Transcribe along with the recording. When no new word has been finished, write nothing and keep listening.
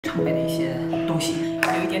常备的一些东西，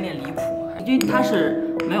有一点点离谱，因为它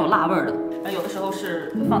是没有辣味儿的，然后有的时候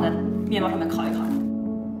是放在面包上面烤一烤。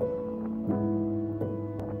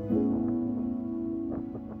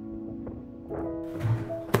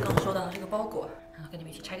刚收到了这个包裹，然后跟你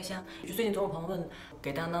们一起拆个箱。就最近总有朋友问，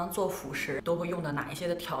给当当做辅食都会用到哪一些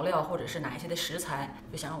的调料，或者是哪一些的食材，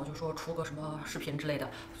就想让我就说出个什么视频之类的，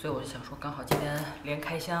所以我就想说，刚好今天连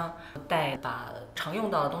开箱把常用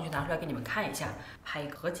到的东西拿出来给你们看一下，拍一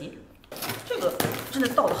个合集。这个真的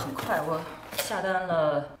到得很快，我下单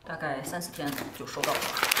了大概3、4天就收到了。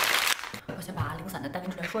我先把零散的单拎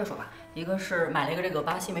出来说一说吧。一个是买了一个这个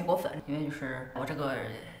巴西莓果粉，因为就是我这个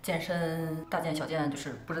健身大件小件就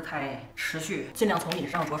是不是太持续，尽量从饮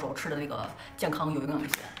食上着手，吃的那个健康有营养一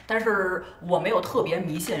些。但是我没有特别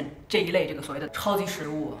迷信这一类这个所谓的超级食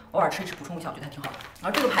物，偶尔吃一吃补充一下，我觉得还挺好的。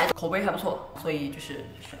然后这个牌子口碑还不错，所以就是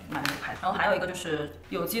买了这个牌子。然后还有一个就是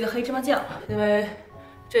有机的黑芝麻酱，因为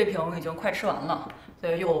这瓶已经快吃完了，所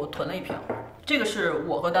以又囤了一瓶。这个是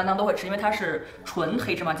我和当当都会吃，因为它是纯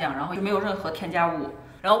黑芝麻酱，然后就没有任何添加物。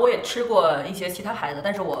然后我也吃过一些其他牌子，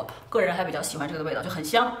但是我个人还比较喜欢这个的味道，就很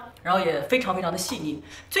香，然后也非常的细腻。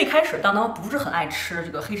最开始当当不是很爱吃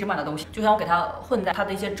这个黑芝麻的东西，就像我给它混在它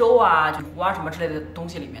的一些粥啊、就糊啊什么之类的东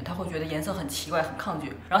西里面，他会觉得颜色很奇怪，很抗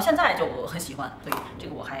拒。然后现在就很喜欢，所以这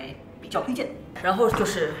个我还比较推荐。然后就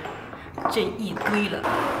是这一堆了。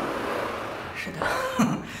是的，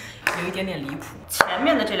有一点点离谱。前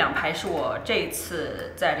面的这2排是我这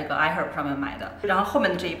次在这个 iHerb 上面买的，然后后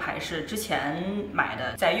面的这一排是之前买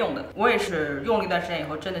的在用的。我也是用了一段时间以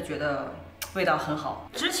后，真的觉得味道很好。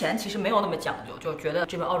之前其实没有那么讲究，就觉得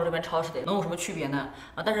这边澳洲这边超市的能有什么区别呢？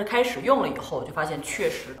但是开始用了以后，就发现确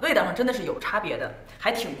实味道上真的是有差别的，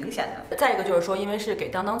还挺明显的。再一个就是说，因为是给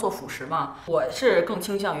当当做辅食嘛，我是更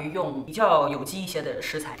倾向于用比较有机一些的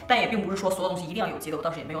食材，但也并不是说所有东西一定要有机的，我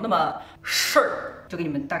倒是也没有那么事儿。就给你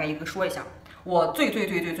们大概一个说一下，我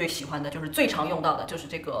最喜欢的就是最常用到的就是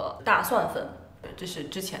这个大蒜粉，这是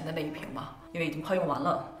之前的那一瓶嘛，因为已经快用完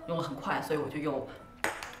了，用得很快，所以我就又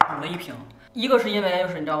补了一瓶。一个是因为就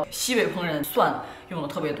是你知道西北烹饪蒜用的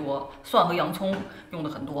特别多，蒜和洋葱用的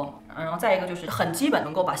很多，然后再一个就是很基本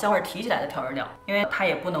能够把香味提起来的调味料，因为它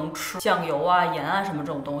也不能吃酱油啊、盐啊什么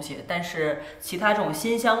这种东西，但是其他这种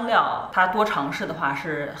新香料它多尝试的话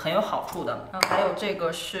是很有好处的。然后还有这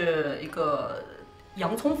个是一个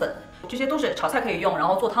洋葱粉，这些都是炒菜可以用，然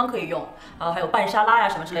后做汤可以用，还有拌沙拉呀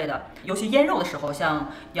什么之类的。尤其腌肉的时候，像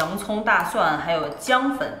洋葱、大蒜还有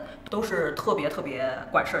姜粉都是特别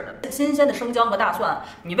管事儿的。新鲜的生姜和大蒜，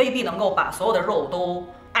你未必能够把所有的肉都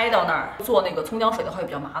挨到那儿，做那个葱姜水的话也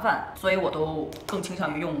比较麻烦，所以我都更倾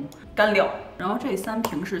向于用干料。然后这3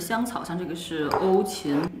瓶是香草，像这个是欧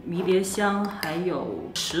芹、迷迭香，还有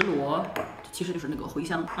石螺，其实就是那个茴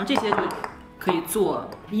香，然后这些就可以做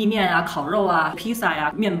意面啊、烤肉啊、披萨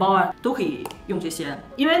呀、面包啊，都可以用这些。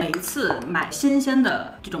因为每一次买新鲜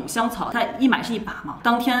的这种香草，它一买是一把嘛，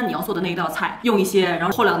当天你要做的那一道菜用一些，然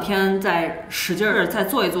后后2天再使劲儿再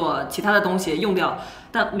做一做其他的东西用掉，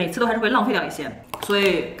但每次都还是会浪费掉一些。所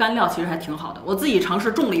以干料其实还挺好的。我自己尝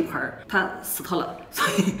试种了一盆，它死特了，所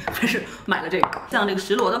以还是买了这个。像这个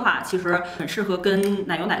石螺的话，其实很适合跟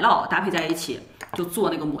奶油奶酪搭配在一起。就做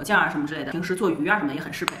那个抹酱啊什么之类的，平时做鱼啊什么的也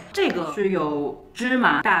很适配。这个是有芝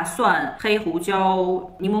麻、大蒜、黑胡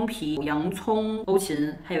椒、柠檬皮、洋葱、欧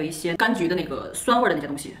芹，还有一些柑橘的那个酸味的那些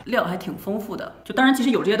东西，料还挺丰富的。就当然其实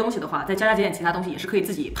有这些东西的话，再加减其他东西也是可以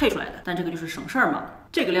自己配出来的，但这个就是省事儿嘛。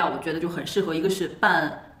这个料我觉得就很适合，一个是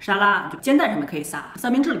拌沙拉，就煎蛋上面可以撒，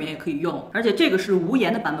三明治里面也可以用，而且这个是无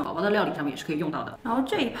盐的版本，宝宝的料理上面也是可以用到的。然后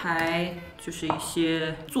这一排就是一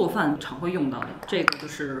些做饭常会用到的，这个就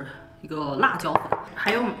是一个辣椒粉，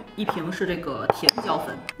还有一瓶是这个甜椒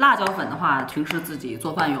粉。辣椒粉的话，平时自己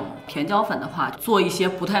做饭用；甜椒粉的话，做一些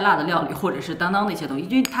不太辣的料理，或者是当当的一些东西，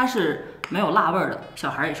因为它是没有辣味儿的，小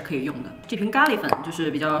孩也是可以用的。这瓶咖喱粉就是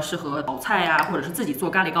比较适合炒菜呀，或者是自己做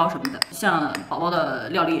咖喱糕什么的。像宝宝的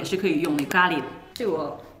料理也是可以用那个咖喱的。这个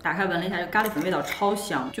我打开闻了一下，这个咖喱粉味道超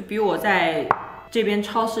香，就比我在这边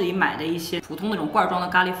超市里买的一些普通那种罐装的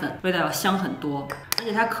咖喱粉味道要香很多，而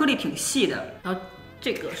且它颗粒挺细的。然后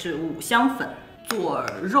这个是五香粉，做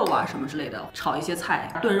肉啊什么之类的，炒一些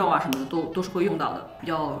菜、炖肉啊什么的都是会用到的，比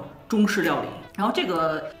较中式料理。然后这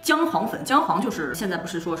个姜黄粉，姜黄就是现在不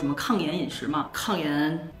是说什么抗炎饮食嘛，抗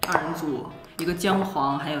炎2人组，一个姜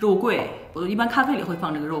黄，还有肉桂。我一般咖啡里会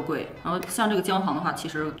放这个肉桂。然后像这个姜黄的话，其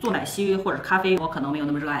实做奶昔或者咖啡我可能没有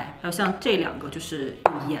那么热爱。还有像这2个就是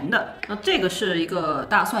有盐的。那这个是一个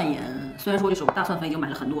大蒜盐，虽然说就是我大蒜粉已经买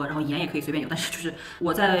了很多，然后盐也可以随便有，但是就是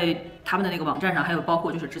我在他们的那个网站上，还有包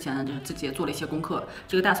括就是之前就是自己也做了一些功课，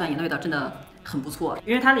这个大蒜盐的味道真的很不错，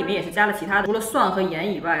因为它里面也是加了其他的，除了蒜和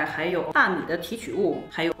盐以外，还有大米的提取物，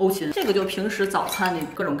还有欧芹。这个就平时早餐的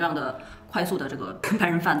各种各样的快速的这个白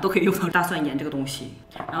人饭都可以用到大蒜盐这个东西。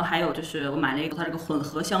然后还有就是我买了一个它这个混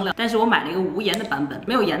合香料，但是我买了一个无盐的版本。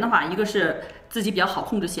没有盐的话，一个是自己比较好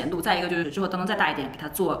控制咸度，再一个就是之后当再大一点，给它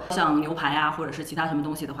做像牛排啊或者是其他什么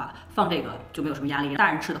东西的话，放这个就没有什么压力。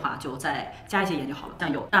大人吃的话就再加一些盐就好了。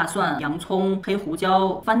像有大蒜、洋葱、黑胡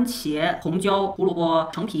椒、番茄、红椒、胡萝卜、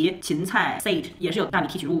橙皮、芹菜、sage 也是有大米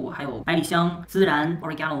提取物，还有百里香、孜然、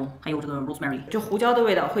oregano， 还有这个 rosemary。就胡椒的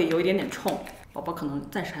味道会有一点点冲，宝宝可能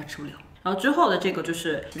暂时还吃不了。然后之后的这个就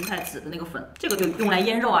是芹菜籽的那个粉，这个就用来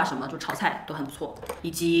腌肉啊什么，就炒菜都很不错，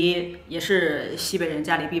以及也是西北人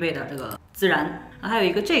家里必备的这个孜然。然后还有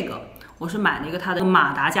一个这个。我是买了一个它的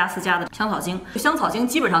马达加斯加的香草精，香草精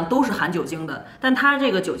基本上都是含酒精的，但它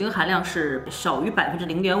这个酒精含量是少于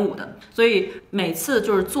0.5%的，所以每次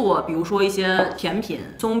就是做，比如说一些甜品、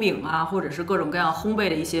松饼啊，或者是各种各样烘焙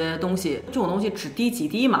的一些东西，这种东西只滴几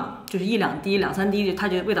滴嘛，就是1、2滴、2、3滴，它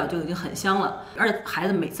这味道就已经很香了，而且孩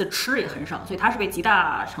子每次吃也很少，所以它是被极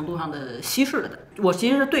大程度上的稀释了的。我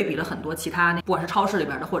其实是对比了很多其他不管是超市里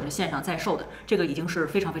边的或者是线上在售的，这个已经是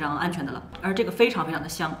非常非常安全的了，而这个非常非常的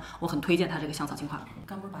香，我很推荐它这个香草精华。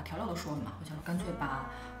刚不是把调料都说了嘛，我想干脆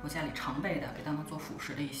把我家里常备的给他们做辅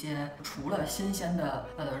食的一些，除了新鲜的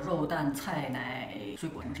肉蛋菜奶水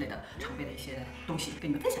果什么之类的常备的一些东西跟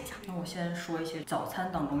你们分享一下。那我先说一些早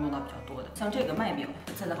餐当中用到比较多的，像这个麦饼，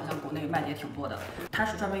现在好像国内卖的也挺多的，它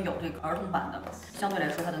是专门有这个儿童版的，相对来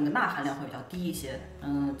说它的那个钠含量会比较低一些，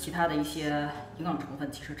其他的一些营养成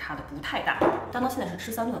分其实差的不太大。当现在是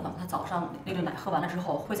吃3顿饭，他早上那顿奶喝完了之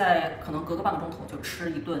后，会在可能隔个半个钟头就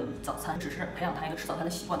吃一顿早餐，只是培养他一个吃早餐的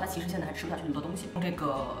习惯。他其实现在还吃不下去那么多东西。用这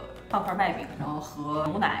个半块麦饼，然后和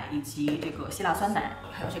牛奶以及这个希腊酸奶，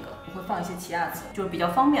还有这个我会放一些奇亚籽，就是比较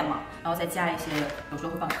方便嘛。然后再加一些，有时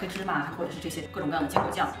候会放黑芝麻，或者是这些各种各样的坚果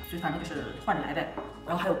酱，所以反正就是换着来呗。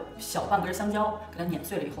然后还有小半根香蕉，给它碾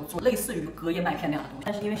碎了以后做类似于隔夜麦片那样的东西。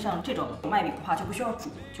但是因为像这种麦饼的话就不需要煮，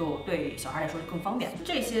就对小孩来说更方便。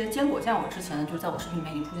这些坚果酱我之前就是在我视频里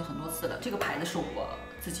面已经出现很多次了，这个牌子是我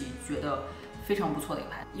自己觉得非常不错的一个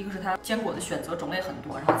牌子。一个是它坚果的选择种类很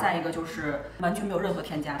多，然后再一个就是完全没有任何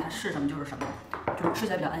添加，它是什么就是什么，就是吃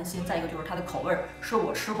起来比较安心。再一个就是它的口味是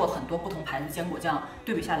我吃过很多不同牌子的坚果酱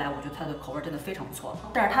对比下来，我觉得它的口味真的非常不错。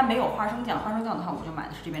但是它没有花生酱，花生酱的话我就买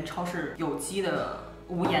的是这边超市有机的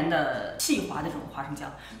无盐的细滑的这种花生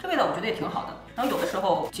酱，这味道我觉得也挺好的。然后有的时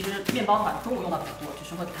候其实面包的话中午用到比较多，就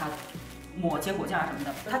是会给它抹坚果酱啊什么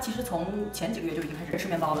的。它其实从前几个月就已经开始吃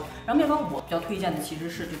面包了。然后面包我比较推荐的其实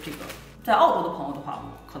是就这个，在澳洲的朋友的话，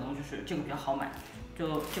可能就是这个比较好买，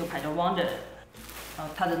就这个牌叫 Wonder，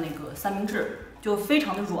 它的那个三明治就非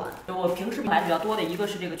常的软。我平时买的比较多的一个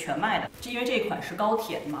是这个全麦的，因为这一款是高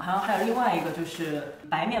铁嘛，然后还有另外一个就是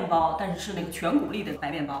白面包，但是是那个全谷粒的白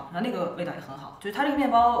面包，然后那个味道也很好，就是它这个面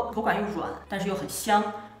包口感又软，但是又很香。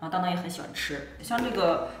然后当当也很喜欢吃。像这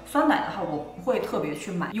个酸奶的话，我不会特别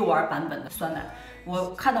去买幼儿版本的酸奶，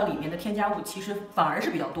我看到里面的添加物其实反而是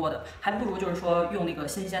比较多的，还不如就是说用那个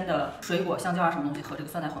新鲜的水果、香蕉啊什么东西和这个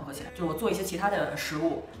酸奶混合起来，就是我做一些其他的食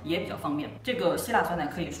物也比较方便。这个希腊酸奶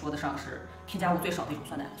可以说得上是添加物最少的一种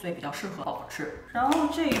酸奶，所以比较适合宝宝吃。然后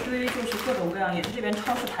这一堆就是各种各样，也是这边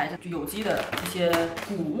超市牌子就有机的一些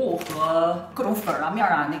谷物和各种粉啊、面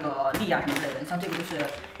啊、那个粒啊什么之类的。像这个就是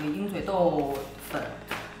鹰嘴豆粉。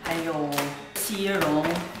还有细椰蓉、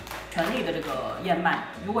全粒的这个燕麦，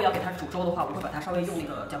如果要给它煮粥的话，我会把它稍微用那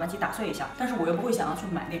个搅拌机打碎一下，但是我又不会想要去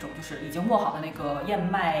买那种就是已经磨好的那个燕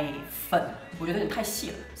麦粉，我觉得有点太细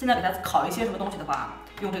了。现在给它烤一些什么东西的话，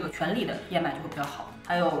用这个全粒的燕麦就会比较好。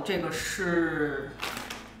还有这个是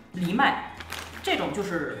藜麦。这种就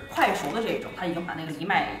是快熟的这种，它已经把那个藜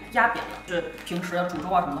麦压扁了，就是平时煮粥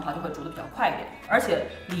啊什么的话，就会煮得比较快一点。而且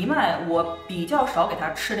藜麦我比较少给它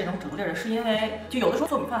吃那种整粒的，是因为就有的时候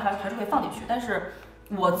做米饭还是会放进去，但是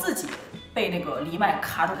我自己被那个藜麦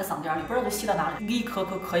卡住在嗓子眼里，不知道就吸到哪里，一咳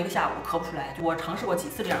一个下午咳不出来。我尝试过几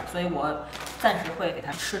次这样，所以我暂时会给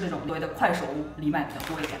它吃这种所谓的快熟藜麦比较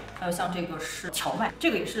多一点。还有像这个是荞麦，这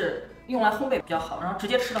个也是用来烘焙比较好，然后直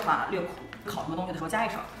接吃的话略苦，烤什么东西的时候加一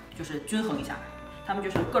勺，就是均衡一下。它们就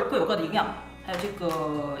是各有各的营养。还有这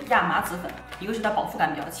个亚麻籽粉，一个是它饱腹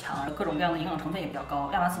感比较强，各种各样的营养成分也比较高，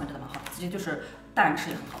亚麻籽粉真的蛮好，直接就是大人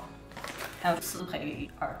吃也很好。还有斯培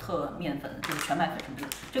尔特面粉，就是全麦粉什么的，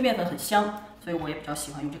这个面粉很香，所以我也比较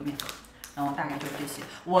喜欢用这个面粉。然后大概就是这些。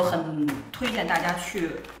我很推荐大家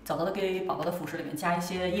去早早的给宝宝的辅食里面加一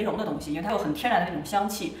些椰蓉的东西，因为它有很天然的那种香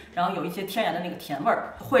气，然后有一些天然的那个甜味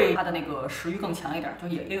儿，会它的那个食欲更强一点，就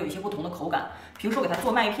也有一些不同的口感。平时我给它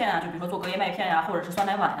做麦片啊，就比如说做隔夜麦片呀，或者是酸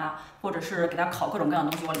奶碗呀，或者是给它烤各种各样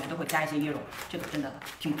的东西，我里面都会加一些椰蓉，这个真的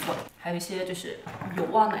挺不错的。还有一些就是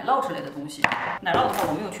油啊、奶酪之类的东西，奶酪的话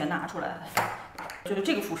我没有全拿出来。就是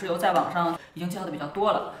这个辅食油在网上已经介绍的比较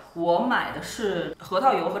多了，我买的是核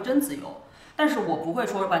桃油和榛子油，但是我不会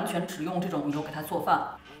说完全只用这种油给它做饭，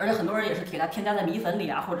而且很多人也是给它添加在米粉里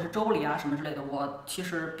啊，或者是粥里啊什么之类的，我其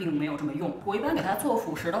实并没有这么用。我一般给它做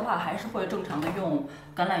辅食的话，还是会正常的用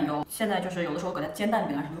橄榄油。现在就是有的时候给它煎蛋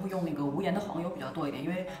饼啊什么，会用那个无盐的黄油比较多一点，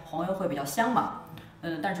因为黄油会比较香嘛，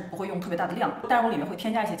但是不会用特别大的量。但是我里面会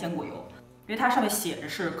添加一些坚果油。因为它上面写着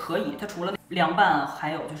是可以，它除了凉拌，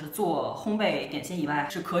还有就是做烘焙点心以外，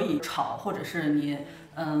是可以炒，或者是你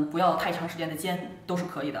不要太长时间的煎都是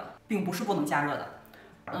可以的，并不是不能加热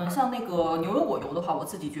的。像那个牛油果油的话，我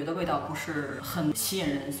自己觉得味道不是很吸引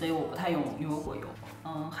人，所以我不太用牛油果油。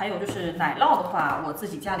还有就是奶酪的话，我自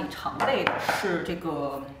己家里常备的是这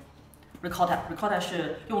个ricotta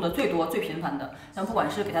是用的最多、最频繁的。像不管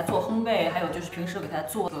是给它做烘焙，还有就是平时给它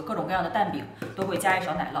做各种各样的蛋饼，都会加一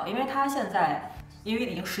勺奶酪。因为它现在因为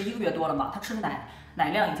已经11个月多了嘛，它吃的奶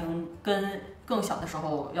量已经跟更小的时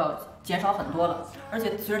候要减少很多了。而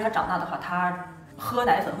且随着它长大的话，它喝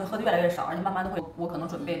奶粉会喝的越来越少，而且慢慢的我可能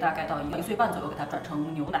准备大概到1岁半左右给它转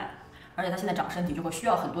成牛奶。而且它现在长身体就会需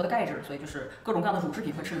要很多的钙质，所以就是各种各样的乳制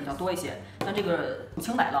品会吃的比较多一些。像这个乳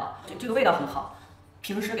清奶酪，这个味道很好。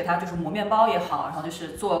平时给它就是磨面包也好，然后就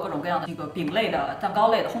是做各种各样的那个饼类的、蛋糕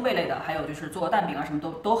类的、烘焙类的，还有就是做蛋饼啊什么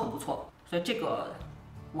都很不错。所以这个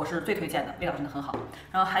我是最推荐的，味道真的很好。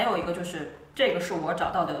然后还有一个就是这个是我找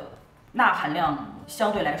到的钠含量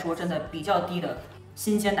相对来说真的比较低的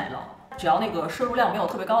新鲜奶酪。只要那个摄入量没有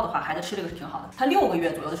特别高的话，孩子吃这个是挺好的。他6个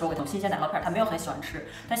月左右的时候给这种新鲜奶酪片，他没有很喜欢吃，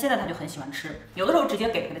但现在他就很喜欢吃。有的时候直接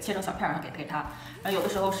给他切成小片，然后给他，然后有的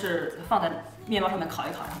时候是放在面包上面烤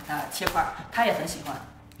一烤，然后给他切块，他也很喜欢。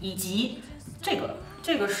以及这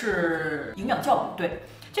个是营养酵母，对。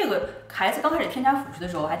这个孩子刚开始添加辅食的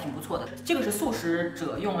时候还挺不错的。这个是素食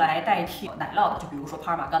者用来代替奶酪的，就比如说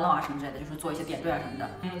帕尔玛干酪啊什么之类的，就是做一些点缀啊什么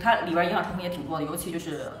的。它里边营养成分也挺多的，尤其就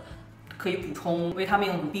是可以补充维他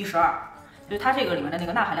命 B12。就是它这个里面的那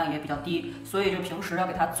个钠含量也比较低，所以就平时要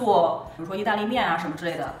给它做，比如说意大利面啊什么之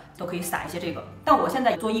类的，都可以撒一些这个。但我现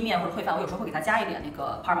在做意面或者烩饭，我有时候会给它加一点那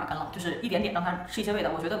个帕尔玛干酪，就是一点点让它吃一些味道。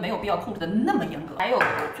我觉得没有必要控制的那么严格。还有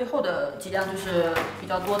最后的几样就是比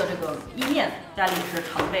较多的这个意面，家里是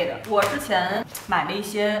常备的。我之前买了一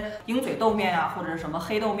些鹰嘴豆面啊，或者是什么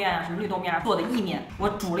黑豆面啊、什么绿豆面啊做的意面，我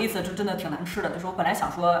煮了一次，就真的挺难吃的。就是我本来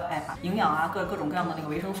想说，把营养啊各种各样的那个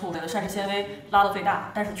维生素的膳食纤维拉到最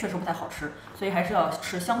大，但是确实不太好吃。所以还是要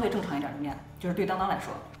吃相对正常一点的面，就是对当当来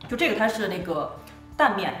说，就这个它是那个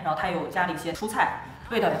蛋面，然后它有加了一些蔬菜，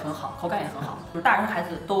味道也很好，口感也很好，就是大人孩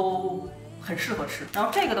子都很适合吃。然后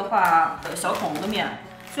这个的话，小恐龙的面，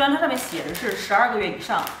虽然它上面写的是12个月以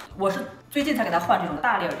上，我是最近才给它换这种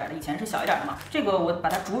大粒一点的，以前是小一点的嘛。这个我把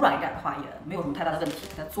它煮软一点的话，也没有什么太大的问题，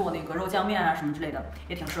给它做那个肉酱面啊什么之类的，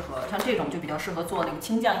也挺适合。像这种就比较适合做那个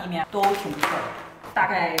青酱意面，都挺不错的。大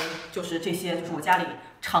概就是这些，就是我家里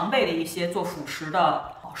常备的一些做辅食的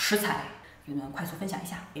食材，给你们快速分享一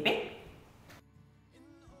下，贝贝。